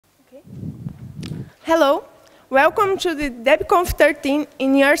Okay. Hello, welcome to the DebConf13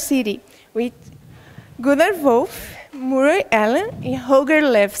 in your city with Gunnar Wolf, Moray Allan, and Holger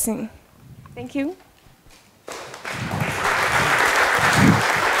Levsen. Thank you.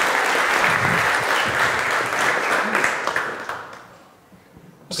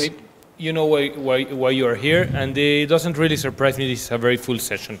 Okay, you know why you are here, and it doesn't really surprise me. This is a very full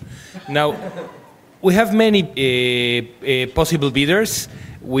session. Now, we have many possible bidders.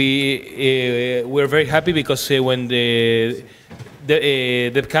 We're very happy because when the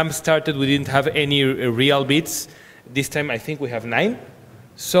camp started, we didn't have any real bids. This time, I think we have 9.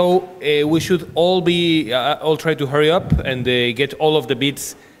 So we should all try to hurry up and get all of the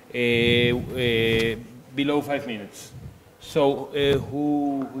bids below 5 minutes. So,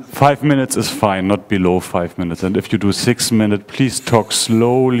 5 minutes is fine, not below 5 minutes. And if you do 6 minutes, please talk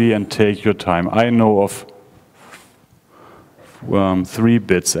slowly and take your time. I know of 3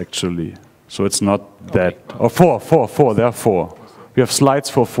 bids actually, so it's not that. Or 4. There are 4. We have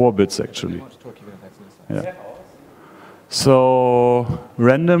slides for 4 bids actually. Yeah. So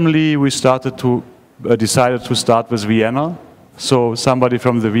randomly, we decided to start with Vienna. So somebody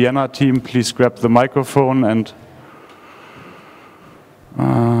from the Vienna team, please grab the microphone and.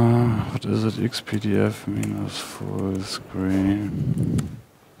 What is it? XPDF minus full screen.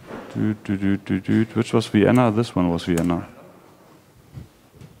 Which was Vienna? This one was Vienna.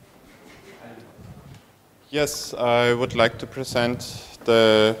 Yes, I would like to present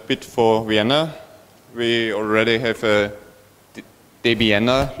the bid for Vienna. We already have a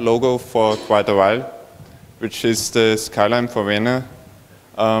DeVienna logo for quite a while, which is the skyline for Vienna.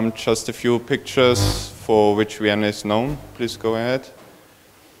 Just a few pictures for which Vienna is known. Please go ahead.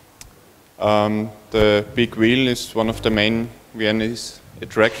 The big wheel is one of the main Viennese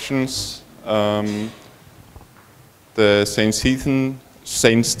attractions. The St.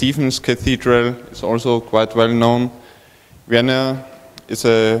 Stephen's Cathedral is also quite well known. Vienna is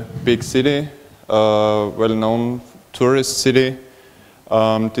a big city, well-known tourist city.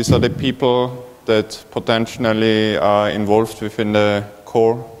 These are the people that potentially are involved within the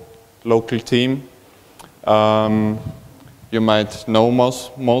core local team. You might know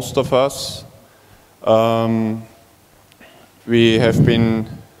most of us. We have been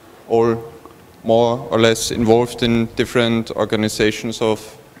all more or less involved in different organizations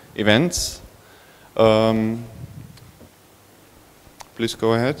of events. Please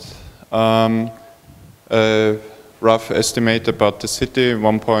go ahead. A rough estimate about the city,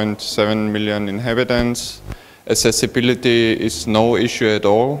 1.7 million inhabitants. Accessibility is no issue at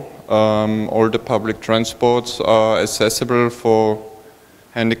all. All the public transports are accessible for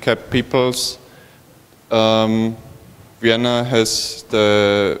handicapped peoples. Vienna has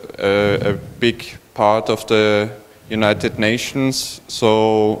a big part of the United Nations,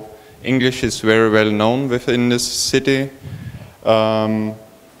 so English is very well known within this city.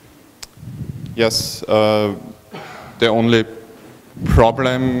 Yes, the only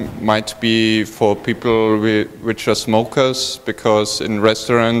problem might be for people which are smokers, because in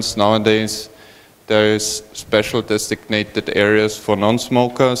restaurants nowadays there is special designated areas for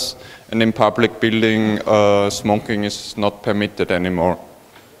non-smokers, and in public building smoking is not permitted anymore.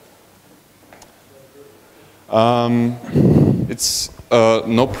 It's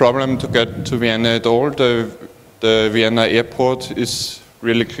no problem to get to Vienna at all. The Vienna airport is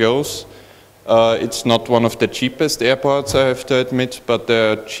really close. It's not one of the cheapest airports, I have to admit, but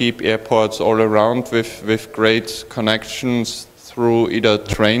there are cheap airports all around with great connections through either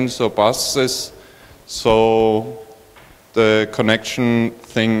trains or buses. So the connection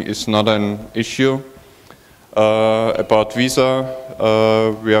thing is not an issue. About visa,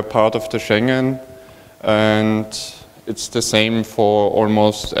 we are part of the Schengen, and it's the same for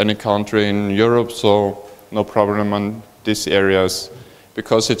almost any country in Europe, so no problem on these areas.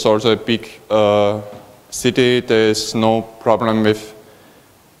 Because it's also a big city, there's no problem with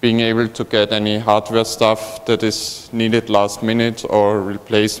being able to get any hardware stuff that is needed last minute, or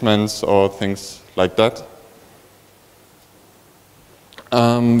replacements or things like that.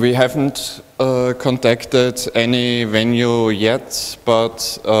 We haven't contacted any venue yet,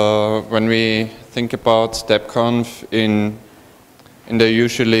 but when we think about DebConf in the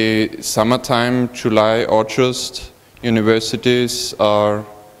usually summertime, July, August, universities are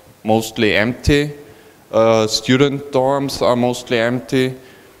mostly empty. Student dorms are mostly empty.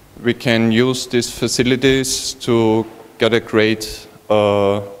 We can use these facilities to get a great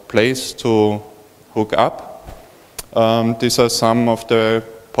place to hook up. These are some of the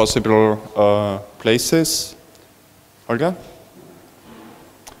possible places. Holger?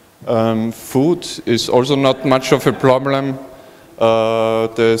 Food is also not much of a problem.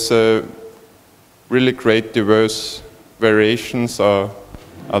 There's a really great diverse variations are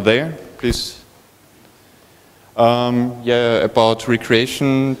there. Please. Yeah, about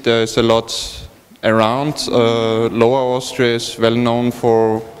recreation, there's a lot around. Lower Austria is well known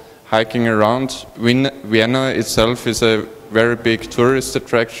for hiking around. Vienna itself is a very big tourist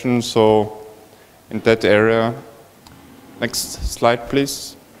attraction, so in that area. Next slide,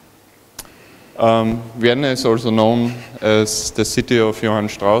 please. Vienna is also known as the city of Johann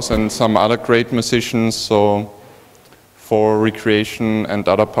Strauss and some other great musicians, so for recreation and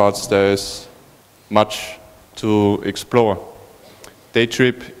other parts there is much to explore. Day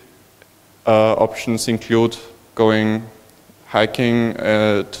trip options include going hiking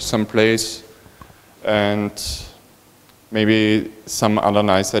to some place and maybe some other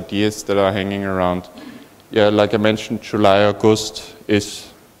nice ideas that are hanging around. Yeah, like I mentioned, July, August is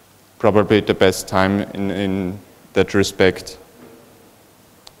probably the best time in that respect.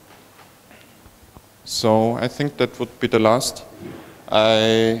 So I think that would be the last.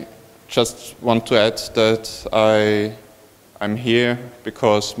 I just want to add that I'm here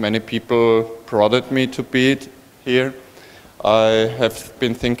because many people prodded me to be here. I have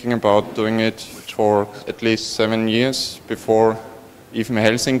been thinking about doing it for at least 7 years before even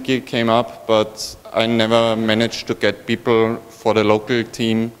Helsinki came up, but I never managed to get people for the local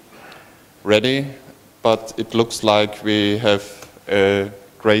team ready. But it looks like we have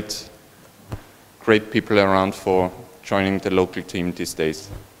great people around for joining the local team these days.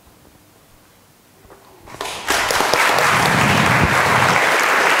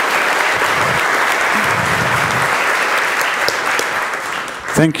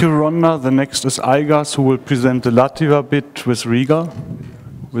 Thank you, Rhonda. The next is Aigas, who will present the Latvia bit with Riga.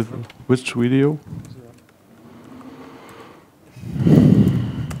 With which video?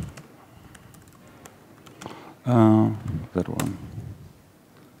 That one.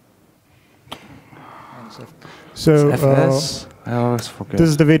 So FS? I always forget. This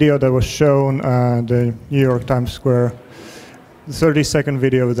is the video that was shown at the New York Times Square. The 30-second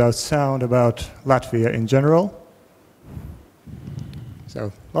video without sound about Latvia in general.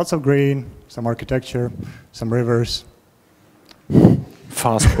 So lots of green, some architecture, some rivers.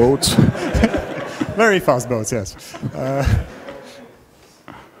 Fast boats. Very fast boats, yes.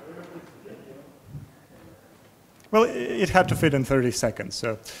 Well, it had to fit in 30 seconds.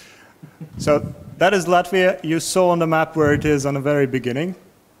 So that is Latvia. You saw on the map where it is on the very beginning.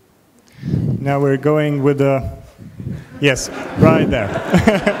 Now we're going with the, yes, right there.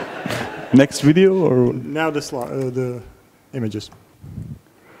 Next video or? Now the images.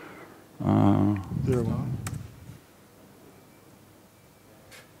 01.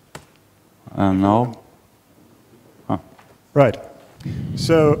 And now? Right.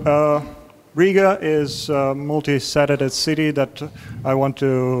 So Riga is a multi-faceted city that I want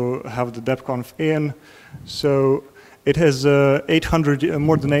to have the DebConf in. So it has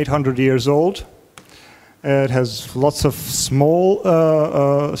more than 800 years old. It has lots of small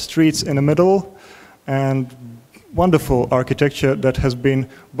streets in the middle and wonderful architecture that has been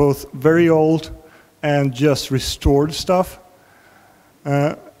both very old and just restored stuff,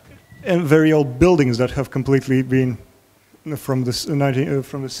 and very old buildings that have completely been from the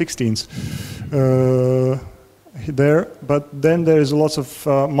 16th there. But then there is lots of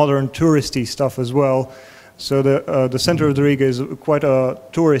modern touristy stuff as well. So the center of the Riga is quite a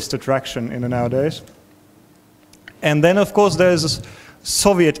tourist attraction in the nowadays. And then, of course, there's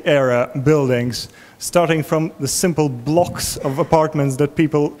Soviet-era buildings, starting from the simple blocks of apartments that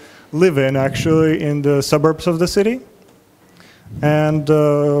people live in, actually, in the suburbs of the city. And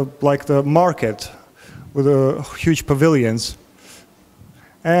like the market, with huge pavilions.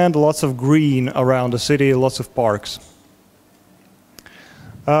 And lots of green around the city, lots of parks.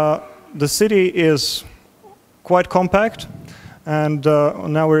 The city is quite compact. And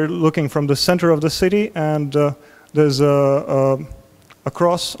now we're looking from the center of the city, and there's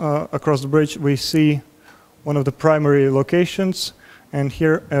across the bridge we see one of the primary locations, and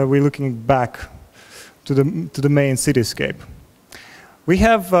here we're looking back to the main cityscape. We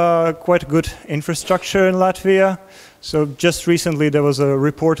have quite good infrastructure in Latvia. So just recently there was a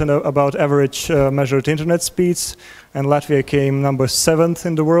report about average measured internet speeds, and Latvia came number 7th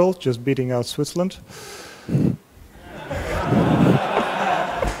in the world, just beating out Switzerland.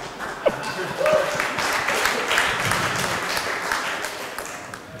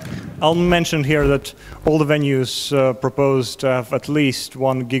 I'll mention here that all the venues proposed to have at least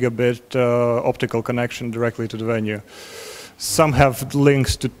 1 gigabit optical connection directly to the venue. Some have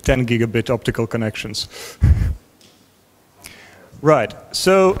links to 10 gigabit optical connections. Right.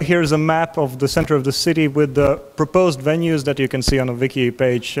 So here's a map of the center of the city with the proposed venues that you can see on a wiki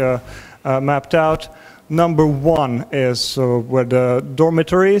page mapped out. Number 1 is where the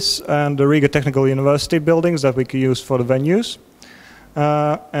dormitories and the Riga Technical University buildings that we can use for the venues.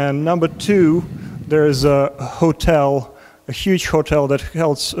 And number 2, there is a hotel, a huge hotel that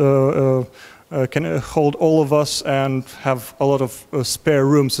holds, can hold all of us and have a lot of spare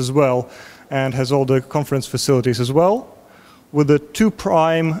rooms as well, and has all the conference facilities as well. With the 2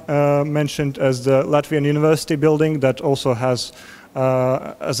 prime mentioned as the Latvian University building that also has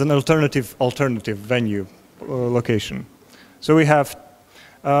as an alternative venue location. So we have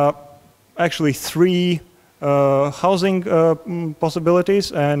actually 3 housing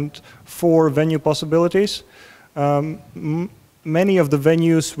possibilities and 4 venue possibilities. Many of the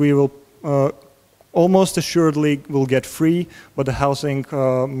venues we will almost assuredly will get free, but the housing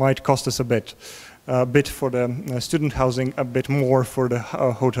might cost us a bit for the student housing, a bit more for the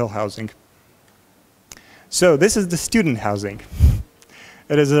hotel housing. So this is the student housing.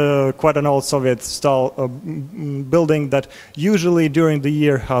 It is quite an old Soviet-style building that usually during the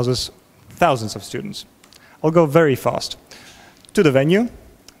year houses thousands of students. I'll go very fast. To the venue,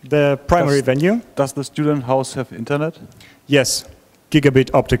 the primary venue. Does the student house have internet? Yes,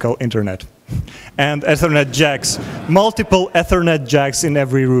 gigabit optical internet. And Ethernet jacks, multiple Ethernet jacks in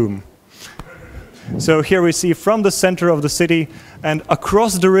every room. So here we see from the center of the city and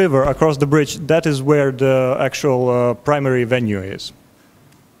across the river, across the bridge, that is where the actual primary venue is.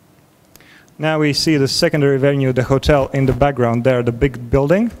 Now we see the secondary venue, the hotel in the background there, the big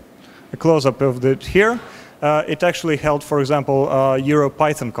building. A close-up of it here. It actually held, for example, a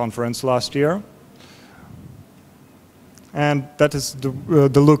EuroPython conference last year. And that is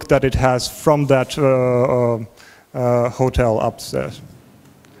the look that it has from that hotel upstairs.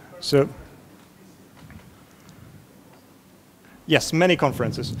 So, yes, many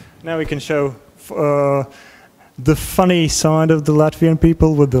conferences. Now we can show the funny side of the Latvian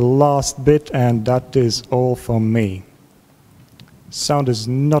people with the last bit, and that is all from me. Sound is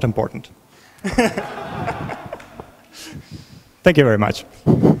not important. Thank you very much.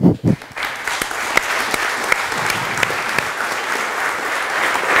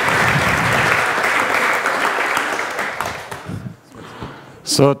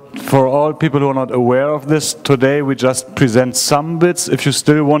 So for all people who are not aware of this, today we just present some bits. If you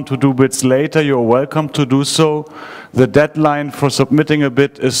still want to do bits later, you're welcome to do so. The deadline for submitting a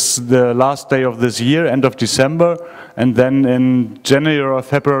bit is the last day of this year, end of December. And then in January or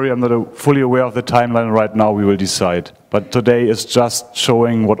February, I'm not fully aware of the timeline right now, we will decide. But today is just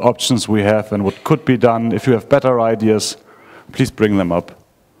showing what options we have and what could be done. If you have better ideas, please bring them up.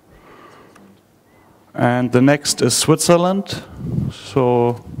 And the next is Switzerland.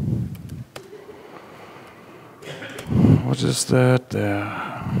 So, what is that there?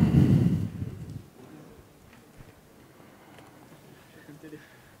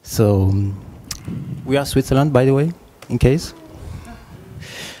 So, we are Switzerland, by the way, in case.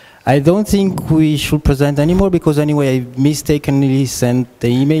 I don't think we should present anymore because anyway I mistakenly sent the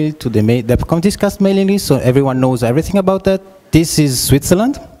email to the DebConf mailing list, so everyone knows everything about that. This is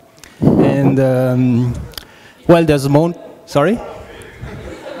Switzerland. And, well, there's more, sorry?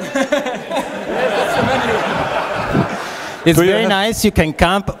 It's very nice, you can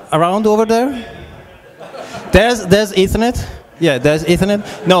camp around over there. There's Ethernet. Yeah, there's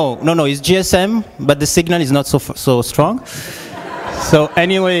Ethernet. No, it's GSM, but the signal is not so strong. So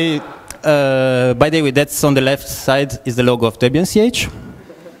anyway, by the way, that's on the left side is the logo of DebConf.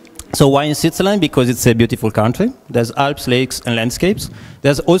 So why in Switzerland? Because it's a beautiful country. There's Alps, lakes, and landscapes.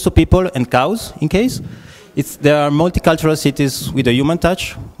 There's also people and cows, in case. There are multicultural cities with a human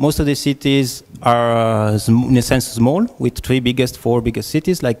touch. Most of the cities are, in a sense, small, with 4 biggest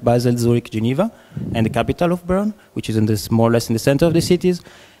cities, like Basel, Zurich, Geneva, and the capital of Bern, which is more or less in the center of the cities.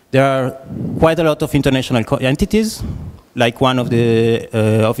 There are quite a lot of international entities, like one of the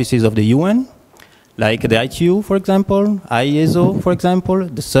offices of the UN, like the ITU, for example, IESO, for example,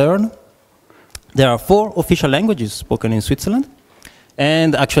 the CERN. There are 4 official languages spoken in Switzerland,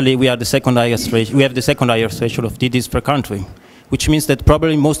 and actually we have the second highest ratio of DDs per country, which means that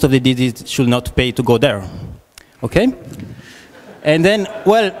probably most of the DDs should not pay to go there. Okay? And then,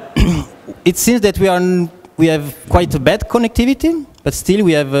 well, it seems that we have quite a bad connectivity, but still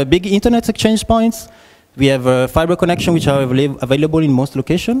we have big internet exchange points. We have a fiber connection which are available in most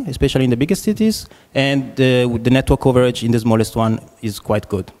locations, especially in the biggest cities, and the network coverage in the smallest one is quite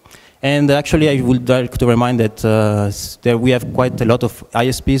good. And actually I would like to remind that we have quite a lot of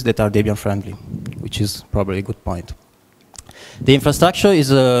ISPs that are Debian friendly, which is probably a good point. The infrastructure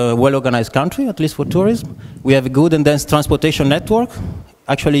is a well-organized country, at least for tourism. We have a good and dense transportation network.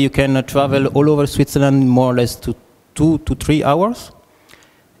 Actually, you can travel all over Switzerland in more or less 2 to 3 hours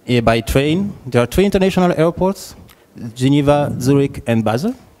by train. There are 3 international airports, Geneva, Zurich, and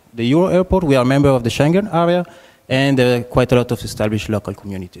Basel. The Euro airport, we are a member of the Schengen area, and there are quite a lot of established local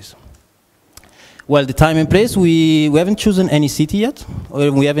communities. Well, the time and place, we haven't chosen any city yet.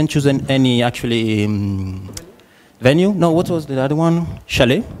 Or we haven't chosen any, actually, venue. No, what was the other one?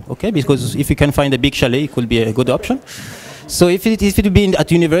 Chalet, okay, because if you can find a big chalet, it could be a good option. So if it will be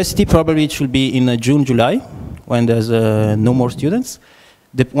at university, probably it should be in June, July, when there's no more students.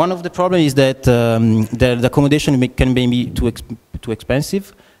 One of the problems is that the accommodation can be too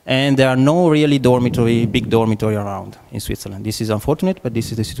expensive, and there are no really big dormitory around in Switzerland. This is unfortunate, but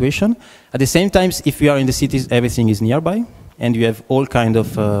this is the situation. At the same time, if you are in the cities, everything is nearby, and you have all kinds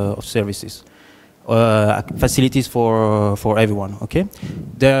of services, facilities for everyone. Okay.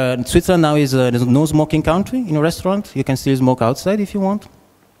 Switzerland now is a no smoking country. In a restaurant, you can still smoke outside if you want.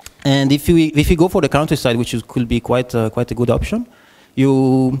 And if you go for the countryside, which could be quite a good option. We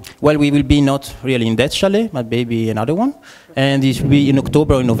will be not really in that chalet, but maybe another one. And it should be in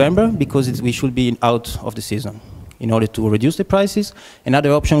October or November, because we should be out of the season in order to reduce the prices.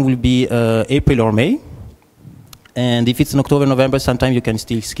 Another option will be April or May. And if it's in October, November, sometimes you can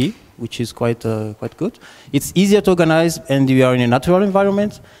still ski, which is quite good. It's easier to organize, and you are in a natural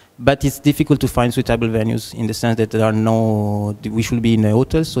environment, but it's difficult to find suitable venues in the sense that we should be in a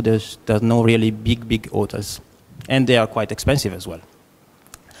hotel, so there's no really big hotels. And they are quite expensive as well.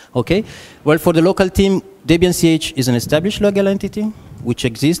 Okay, well, for the local team, DebConf is an established legal entity which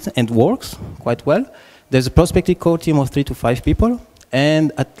exists and works quite well. There's a prospective core team of 3 to 5 people,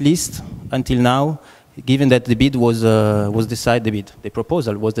 and at least until now, given that the bid the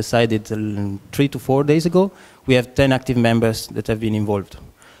proposal was decided 3 to 4 days ago, we have 10 active members that have been involved.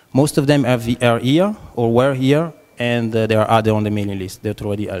 Most of them are here or were here, and there are other on the mailing list that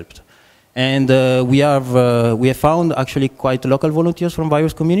already helped. And we have found actually quite local volunteers from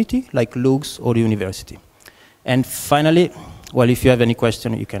various communities, like Lux or the university. And finally, well, if you have any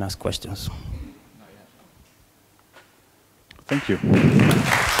question, you can ask questions. Thank you.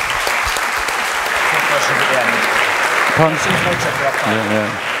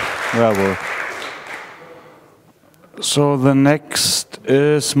 Well. So the next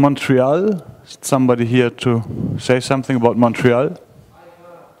is Montreal. Is somebody here to say something about Montreal?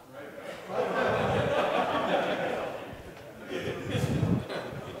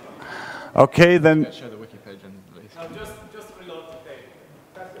 Okay, then. Show the wiki page in, please. Just reload the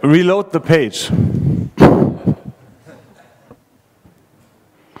page. Reload the page.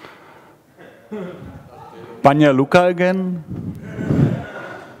 Banja Luka again.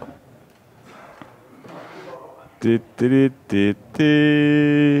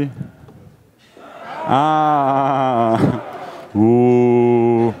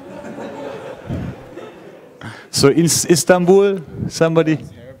 Ooh. So in Istanbul, somebody.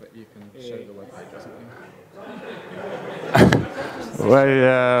 Well,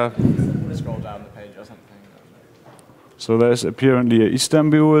 yeah. Scroll down the page or something. So there's apparently an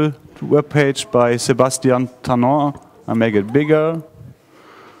Istanbul webpage by Sebastian Tanon. I make it bigger.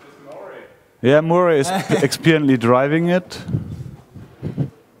 Yeah, Moray is experiently driving it.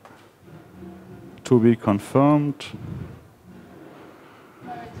 To be confirmed.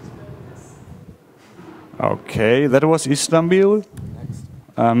 Okay, that was Istanbul.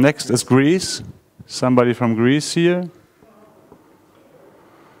 Next is Greece. Somebody from Greece here.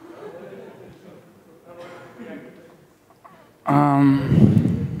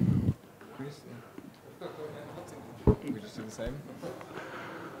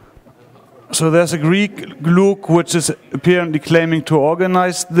 So there's a Greek look which is apparently claiming to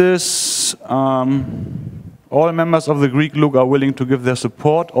organize this. All members of the Greek look are willing to give their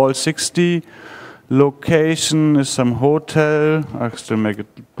support, all 60. Location is some hotel. I'll still make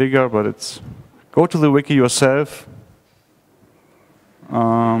it bigger, but it's... Go to the wiki yourself.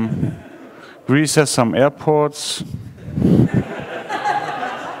 Greece has some airports.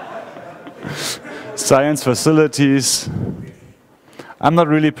 Science facilities. I'm not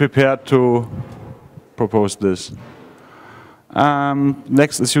really prepared to propose this.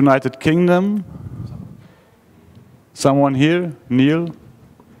 Next is United Kingdom. Someone here? Neil?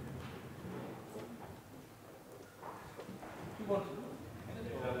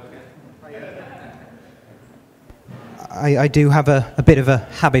 I do have a bit of a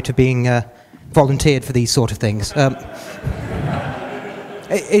habit of being volunteered for these sort of things.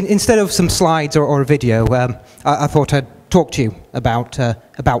 Instead of some slides or a video, I thought I'd talk to you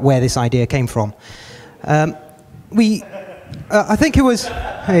about where this idea came from. We I think it was,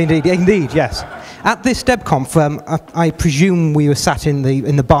 indeed, yes. At this DebConf, I presume we were sat in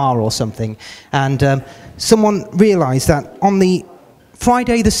the bar or something, and someone realised that on the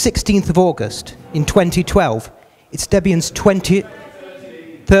Friday the 16th of August in 2012, it's Debian's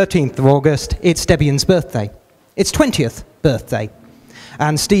 13th of August, it's Debian's birthday. It's 20th birthday.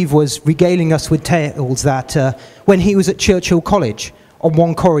 And Steve was regaling us with tales that when he was at Churchill College, on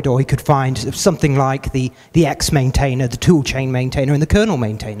one corridor he could find something like the X maintainer, the toolchain maintainer, and the kernel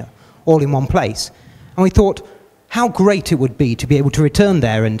maintainer, all in one place. And we thought how great it would be to be able to return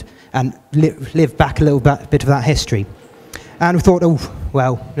there and live back a little bit of that history. And we thought, oh,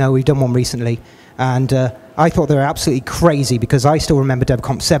 well, no, we've done one recently. And I thought they were absolutely crazy because I still remember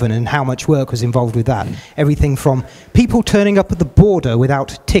DebConf13 and how much work was involved with that. Everything from people turning up at the border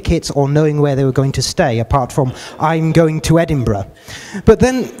without tickets or knowing where they were going to stay, apart from, I'm going to Edinburgh. But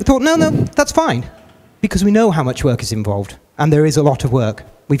then we thought, no, that's fine, because we know how much work is involved, and there is a lot of work.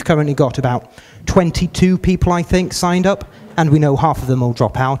 We've currently got about 22 people, I think, signed up, and we know half of them will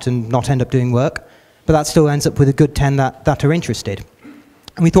drop out and not end up doing work, but that still ends up with a good 10 that are interested.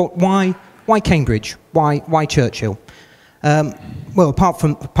 And we thought, why Cambridge? Why Churchill? Well, apart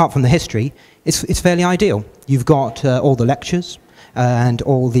from the history, it's fairly ideal. You've got all the lectures and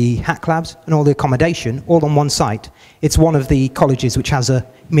all the hack labs and all the accommodation all on one site. It's one of the colleges which has a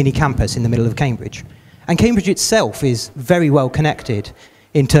mini campus in the middle of Cambridge. And Cambridge itself is very well connected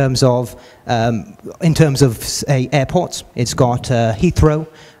in terms of say, airports. It's got Heathrow,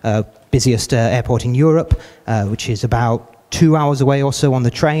 busiest airport in Europe, which is about 2 hours away or so on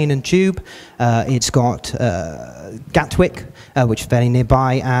the train and tube. It's got Gatwick, which is fairly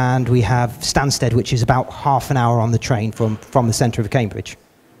nearby, and we have Stansted, which is about half an hour on the train from the centre of Cambridge.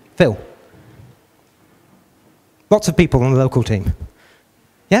 Phil? Lots of people on the local team.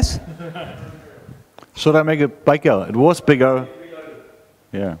 Yes? Should I make it bigger? It was bigger.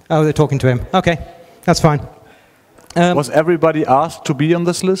 Yeah. Oh, they're talking to him. Okay, that's fine. Was everybody asked to be on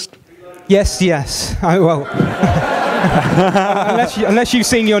this list? Yes. Well, unless you've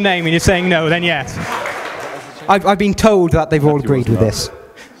seen your name and you're saying no, then yes. I've been told that they've all agreed with this.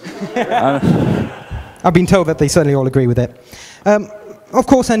 I've been told that they certainly all agree with it. Of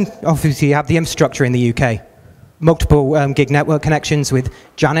course, and obviously you have the infrastructure in the UK. Multiple gig network connections with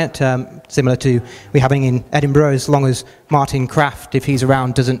Janet, similar to we're having in Edinburgh, as long as Martin Kraft, if he's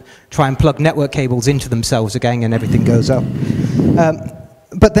around, doesn't try and plug network cables into themselves again and everything goes up.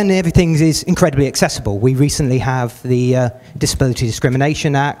 But then everything is incredibly accessible. We recently have the Disability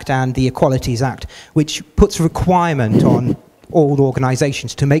Discrimination Act and the Equalities Act, which puts a requirement on all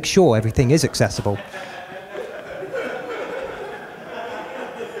organisations to make sure everything is accessible.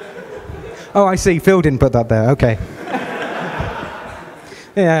 Oh, I see. Phil didn't put that there. Okay.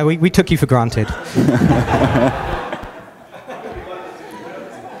 Yeah, we took you for granted.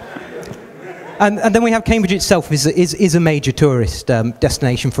 And then we have Cambridge itself is a major tourist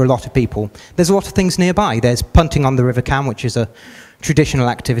destination for a lot of people. There's a lot of things nearby. There's punting on the River Cam, which is a traditional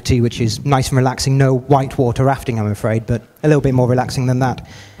activity, which is nice and relaxing. No whitewater rafting, I'm afraid, but a little bit more relaxing than that.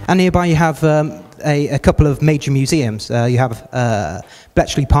 And nearby you have a couple of major museums. You have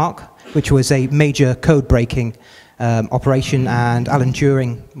Bletchley Park, which was a major code-breaking operation, and Alan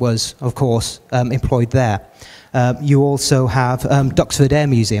Turing was, of course, employed there. You also have Duxford Air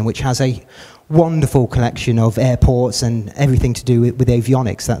Museum, which has a wonderful collection of airports and everything to do with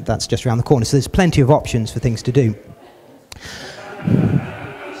avionics. That's just around the corner. So there's plenty of options for things to do.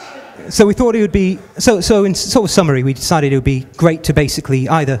 So we thought it would be, so in sort of summary, we decided it would be great to basically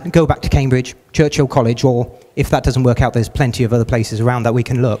either go back to Cambridge, Churchill College, or if that doesn't work out, there's plenty of other places around that we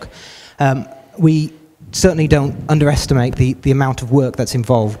can look. We certainly don't underestimate the amount of work that's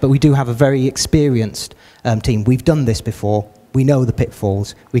involved, but we do have a very experienced team. We've done this before. We know the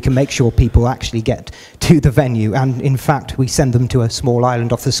pitfalls. We can make sure people actually get to the venue, and in fact we send them to a small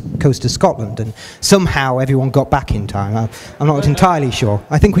island off the coast of Scotland, and somehow everyone got back in time. I'm not entirely sure.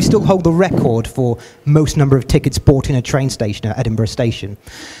 I think we still hold the record for most number of tickets bought in a train station at Edinburgh Station.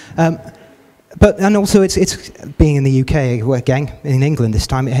 And also it's being in the UK, again, in England this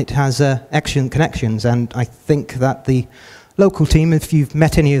time, it has excellent connections, and I think that the local team, if you've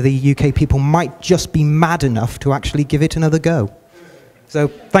met any of the UK people, might just be mad enough to actually give it another go. So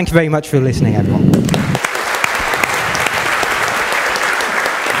thank you very much for listening, everyone.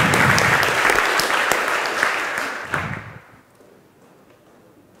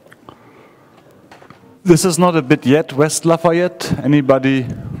 This is not a bit yet, West Lafayette. Anybody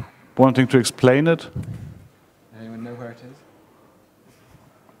wanting to explain it? Anyone know where it is?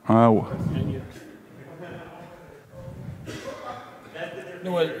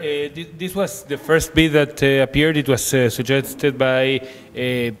 No, Well, this was the first bid that appeared. It was suggested by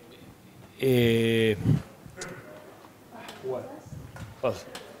what? Oh.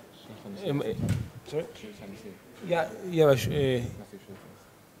 Sorry? Yeah,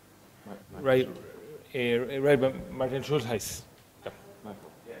 right, right, but Martin Schulz.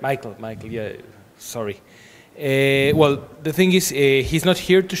 Michael, yeah, sorry. Well, the thing is, he's not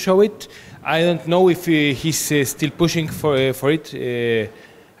here to show it. I don't know if he's still pushing for it.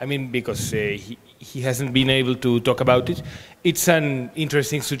 I mean, because he hasn't been able to talk about it. It's an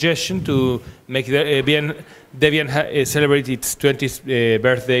interesting suggestion to make Debian celebrate its 20th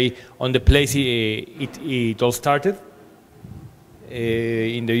birthday on the place it all started,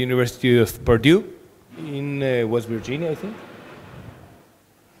 in the University of Purdue, in West Virginia, I think.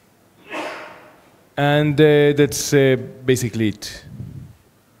 And that's basically it.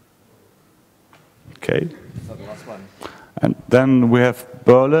 Okay. And then we have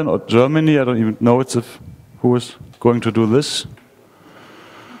Berlin or Germany. I don't even know who is going to do this.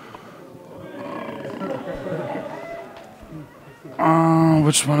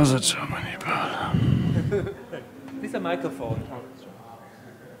 Which one is it? Germany, Berlin. This is a microphone.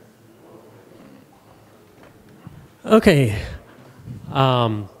 Okay.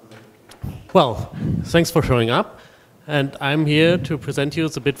 Well, thanks for showing up. And I'm here to present you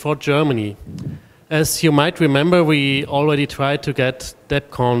the bit for Germany. As you might remember, we already tried to get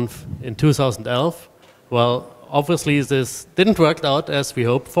DebConf in 2011. Well, obviously this didn't work out as we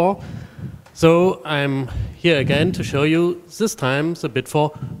hoped for. So I'm here again to show you, this time, the bit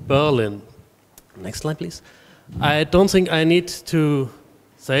for Berlin. Next slide, please. I don't think I need to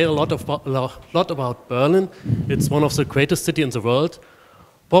say a lot about Berlin. It's one of the greatest cities in the world.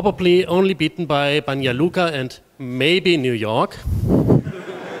 Probably only beaten by Banja Luka and maybe New York.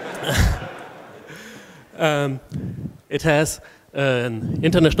 It has an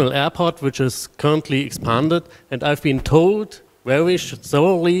international airport which is currently expanded, and I've been told very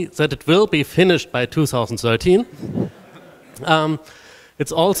thoroughly that it will be finished by 2013.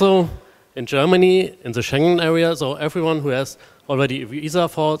 It's also in Germany, in the Schengen area, so everyone who has already a visa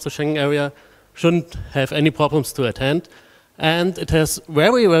for the Schengen area shouldn't have any problems to attend. And it has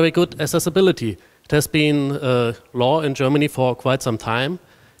very, very good accessibility. It has been law in Germany for quite some time.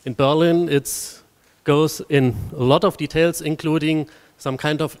 In Berlin, it goes in a lot of details, including some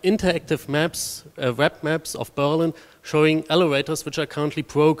kind of interactive maps, web maps of Berlin, showing elevators which are currently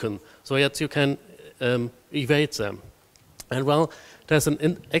broken, so that you can evade them. And well, there's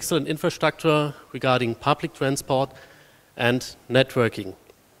an excellent infrastructure regarding public transport and networking.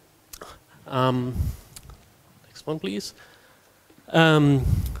 Next one, please.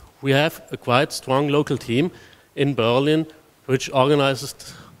 We have a quite strong local team in Berlin which organizes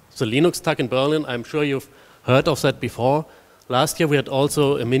the Linux Tag in Berlin. I'm sure you've heard of that before. Last year we had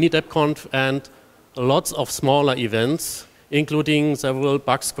also a mini DebConf and lots of smaller events, including several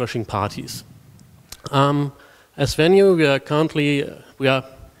bug squashing parties. As venue, we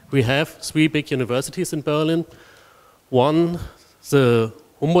have 3 big universities in Berlin. One, the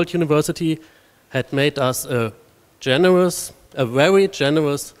Humboldt University, had made us a very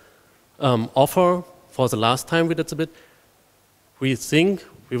generous offer for the last time we did the bid. We think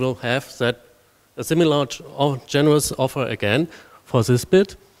we will have a similar generous offer again for this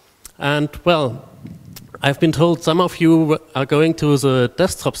bid. And well, I've been told some of you are going to the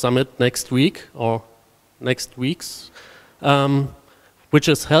Desktop Summit next week or next week's, which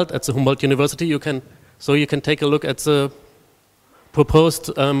is held at the Humboldt University. So you can take a look at the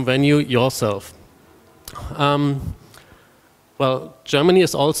proposed venue yourself. Well, Germany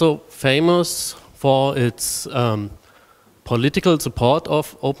is also famous for its political support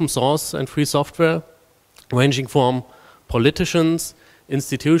of open source and free software, ranging from politicians,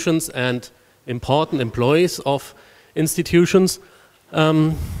 institutions, and important employees of institutions.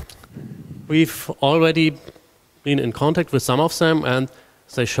 We've already been in contact with some of them, and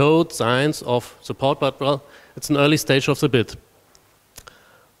they showed signs of support, but well, it's an early stage of the bid.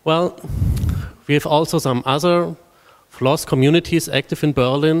 Well, we have also some other FLOSS communities active in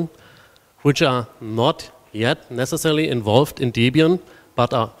Berlin, which are not yet necessarily involved in Debian,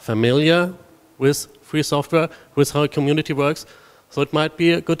 but are familiar with free software, with how a community works. So it might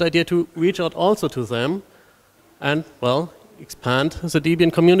be a good idea to reach out also to them and, well, expand the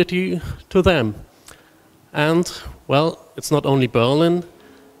Debian community to them. And, well, it's not only Berlin.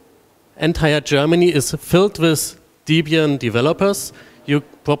 Entire Germany is filled with Debian developers. You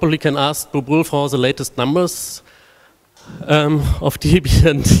probably can ask Bubul for the latest numbers of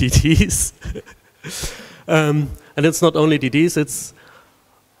Debian DDs. And it's not only DDs, it's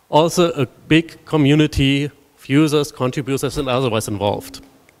also a big community of users, contributors, and otherwise involved.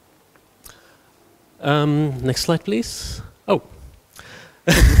 Next slide, please. Oh,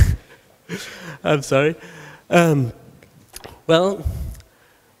 I'm sorry. Well,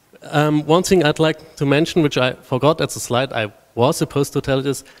 one thing I'd like to mention, which I forgot at the slide I was supposed to tell,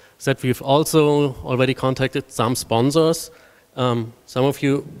 is that we've also already contacted some sponsors. Some of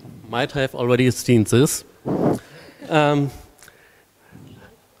you might have already seen this. It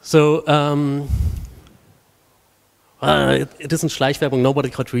isn't Schleichwerbung, nobody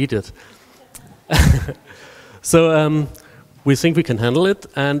could read it. So we think we can handle it,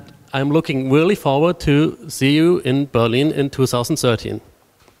 and I'm looking really forward to see you in Berlin in 2013.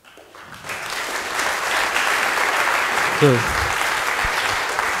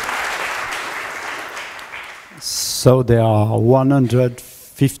 So there are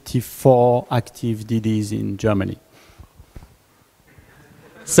 154 active DDs in Germany.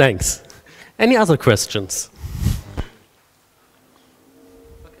 Thanks. Any other questions?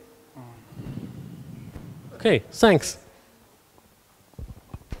 Okay, thanks.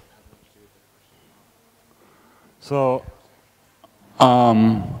 So,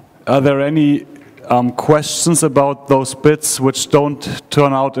 are there any questions about those bits which don't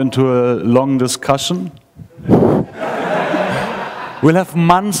turn out into a long discussion? We'll have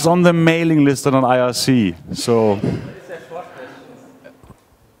months on the mailing list and on IRC, so...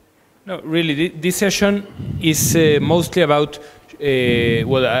 No, really, this session is mostly about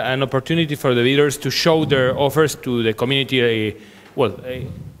well, an opportunity for the leaders to show their offers to the community,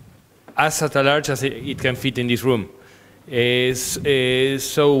 as at large as it can fit in this room. If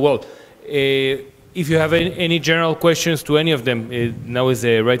you have any general questions to any of them, now is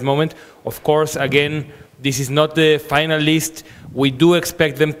the right moment. Of course, again, this is not the final list. We do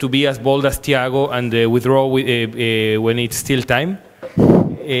expect them to be as bold as Thiago and withdraw when it's still time.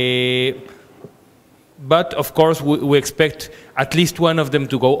 But of course, we expect at least one of them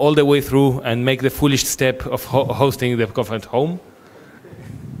to go all the way through and make the foolish step of hosting DebConf at home.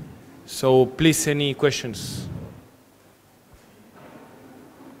 So please, any questions?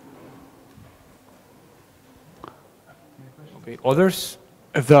 Okay, others?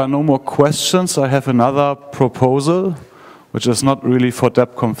 If there are no more questions, I have another proposal, which is not really for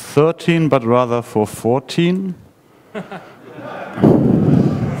DebConf13, but rather for 14.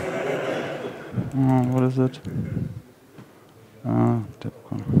 What is it?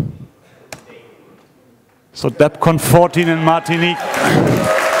 DebConf. So DebConf14 in Martinique.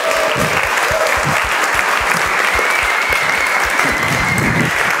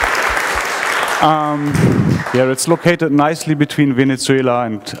 Yeah, it's located nicely between Venezuela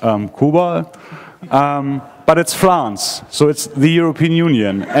and Cuba, but it's France, so it's the European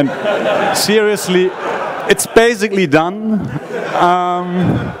Union. And seriously, it's basically done.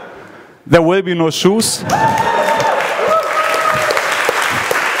 There will be no shoes.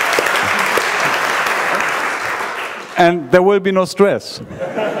 And there will be no stress.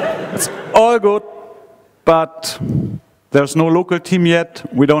 It's all good, but there's no local team yet.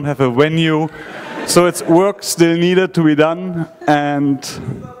 We don't have a venue. So it's work still needed to be done. And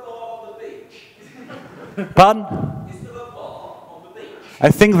pardon?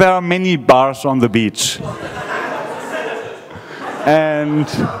 I think there are many bars on the beach. And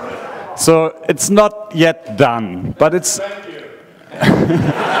so it's not yet done, but it's...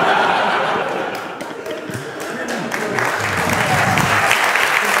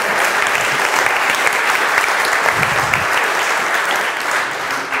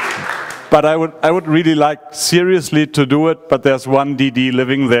 But I would really like seriously to do it, but there's one DD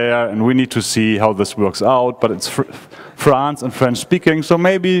living there, and we need to see how this works out. But it's France and French speaking, so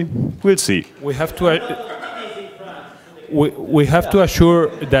maybe we'll see. We have to we have to assure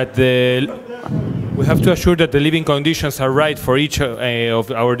that the living conditions are right for each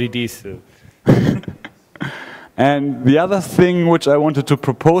of our DDs. And the other thing which I wanted to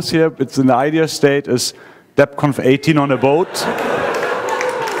propose here, it's in the idea state, is DebConf18 on a boat.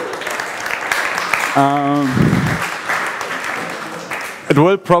 It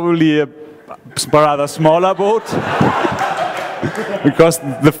will probably a rather smaller boat because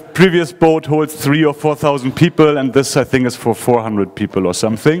the previous boat holds 3,000 or 4,000 people, and this I think is for 400 people or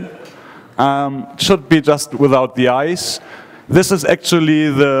something. Should be just without the ice. This is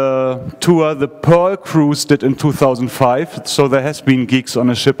actually the tour the Pearl cruise did in 2005, so there has been geeks on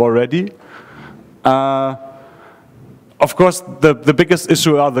a ship already. Of course, the biggest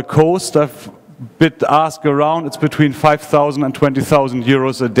issue are the cost. I've asked around, it's between 5,000 and 20,000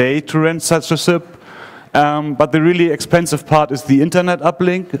 euros a day to rent such a ship. But the really expensive part is the internet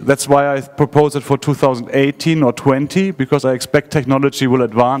uplink. That's why I propose it for 2018 or 20, because I expect technology will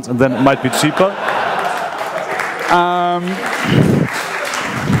advance and then it might be cheaper.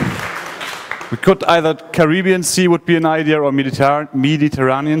 We could either Caribbean Sea would be an idea or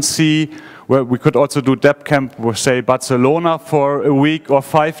Mediterranean Sea, where we could also do DebCamp with, say, Barcelona for a week or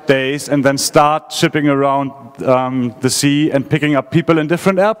 5 days and then start shipping around the sea and picking up people in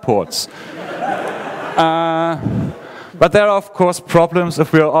different airports. But there are, of course, problems.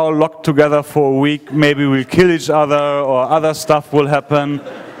 If we are all locked together for a week, maybe we'll kill each other or other stuff will happen.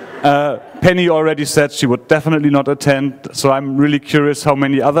 Penny already said she would definitely not attend, so I'm really curious how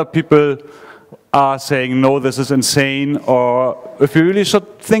many other people are saying, no, this is insane, or if you really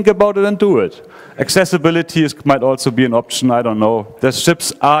should think about it and do it. Accessibility might also be an option, I don't know. The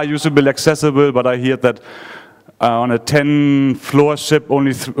ships are usually accessible, but I hear that on a 10-floor ship,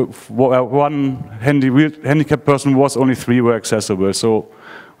 only one handicapped person was, only 3 were accessible. So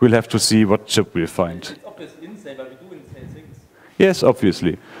we'll have to see what ship we'll find. It's obviously insane, but we do insane things. Yes,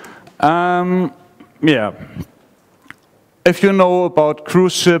 obviously. Yeah. If you know about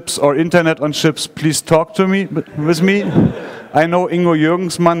cruise ships or internet on ships, please talk to me, with me. I know Ingo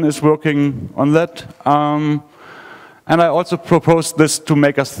Jürgensmann is working on that. And I also propose this to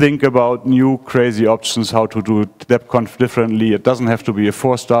make us think about new crazy options, how to do DebConf differently. It doesn't have to be a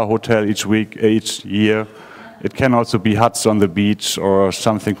 4-star hotel each week, each year. It can also be huts on the beach or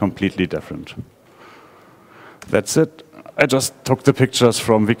something completely different. That's it. I just took the pictures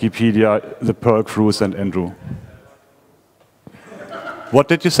from Wikipedia, the Pearl Cruise and Andrew. What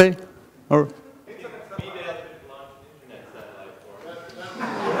did you say? Or?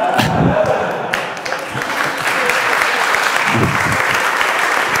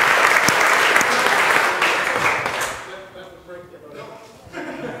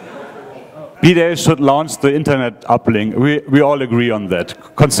 BDA should launch the internet uplink. We all agree on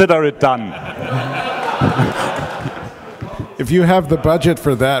that. Consider it done. If you have the budget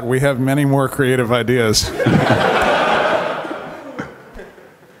for that, we have many more creative ideas.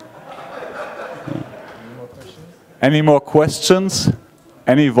 Any more questions?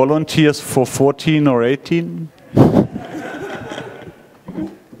 Any volunteers for 14 or 18?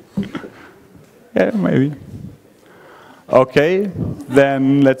 Yeah, maybe. Okay,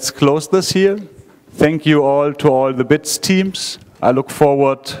 then let's close this here. Thank you all to all the BITS teams. I look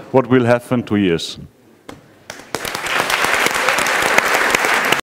forward what will happen in 2 years.